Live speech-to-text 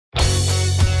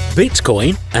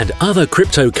Bitcoin and other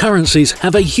cryptocurrencies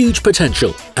have a huge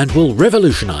potential and will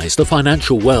revolutionize the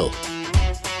financial world.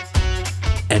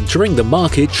 Entering the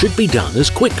market should be done as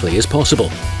quickly as possible,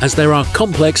 as there are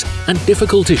complex and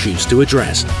difficult issues to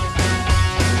address.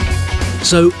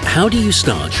 So, how do you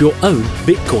start your own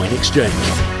Bitcoin exchange?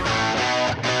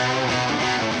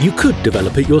 You could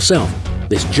develop it yourself.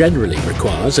 This generally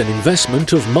requires an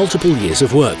investment of multiple years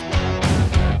of work.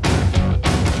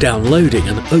 Downloading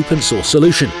an open source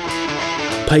solution.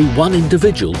 Pay one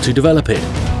individual to develop it.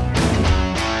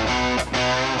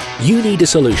 You need a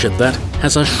solution that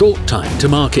has a short time to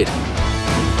market,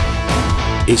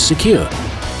 is secure,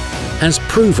 has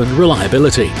proven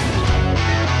reliability.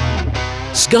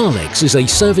 Skalex is a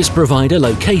service provider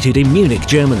located in Munich,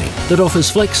 Germany that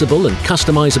offers flexible and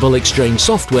customizable exchange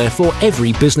software for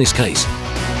every business case.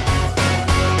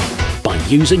 By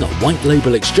using a white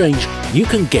label exchange, you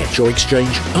can get your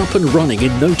exchange up and running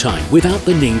in no time without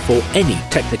the need for any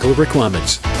technical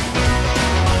requirements.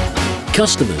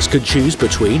 Customers can choose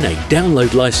between a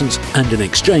download license and an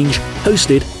exchange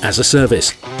hosted as a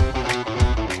service.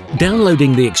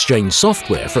 Downloading the exchange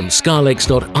software from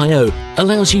Skalex.io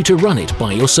allows you to run it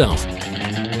by yourself.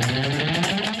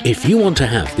 If you want to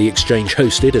have the exchange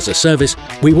hosted as a service,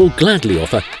 we will gladly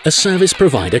offer a service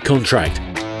provider contract.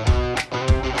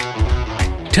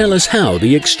 Tell us how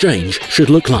the exchange should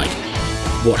look like,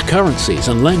 what currencies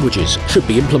and languages should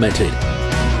be implemented.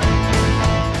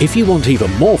 If you want even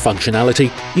more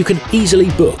functionality, you can easily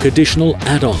book additional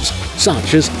add-ons,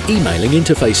 such as emailing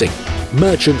interfacing,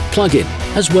 merchant plugin,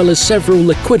 as well as several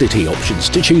liquidity options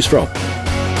to choose from.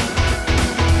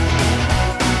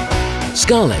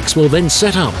 Skalex will then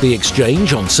set up the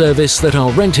exchange on servers that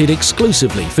are rented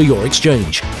exclusively for your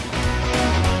exchange.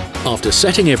 After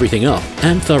setting everything up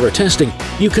and thorough testing,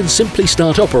 you can simply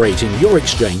start operating your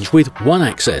exchange with one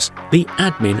access, the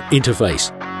admin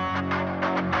interface.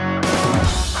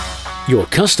 Your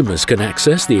customers can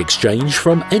access the exchange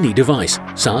from any device,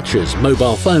 such as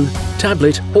mobile phone,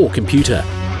 tablet or computer.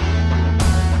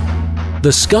 The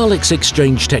Skalex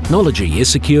exchange technology is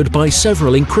secured by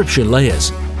several encryption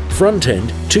layers,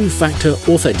 front-end two-factor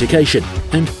authentication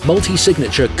and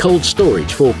multi-signature cold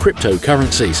storage for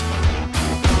cryptocurrencies.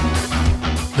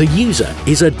 The user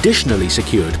is additionally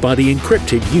secured by the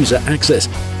encrypted user access,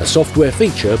 a software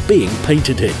feature being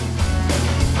patented.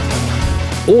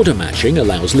 Order matching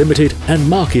allows limited and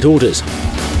market orders.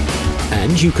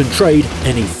 And you can trade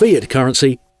any fiat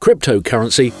currency,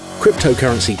 cryptocurrency,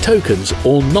 cryptocurrency tokens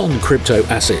or non-crypto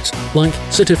assets like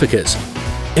certificates.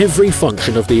 Every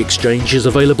function of the exchange is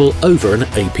available over an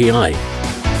API.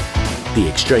 The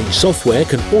exchange software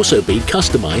can also be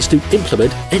customized to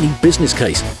implement any business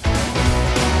case.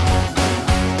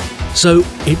 So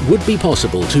it would be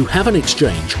possible to have an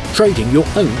exchange trading your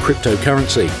own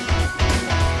cryptocurrency.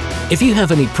 If you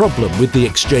have any problem with the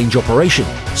exchange operation,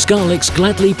 Skalex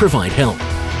gladly provide help.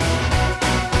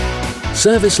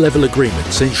 Service level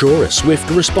agreements ensure a swift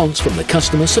response from the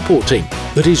customer support team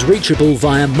that is reachable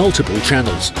via multiple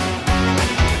channels.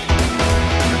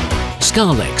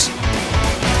 Skalex,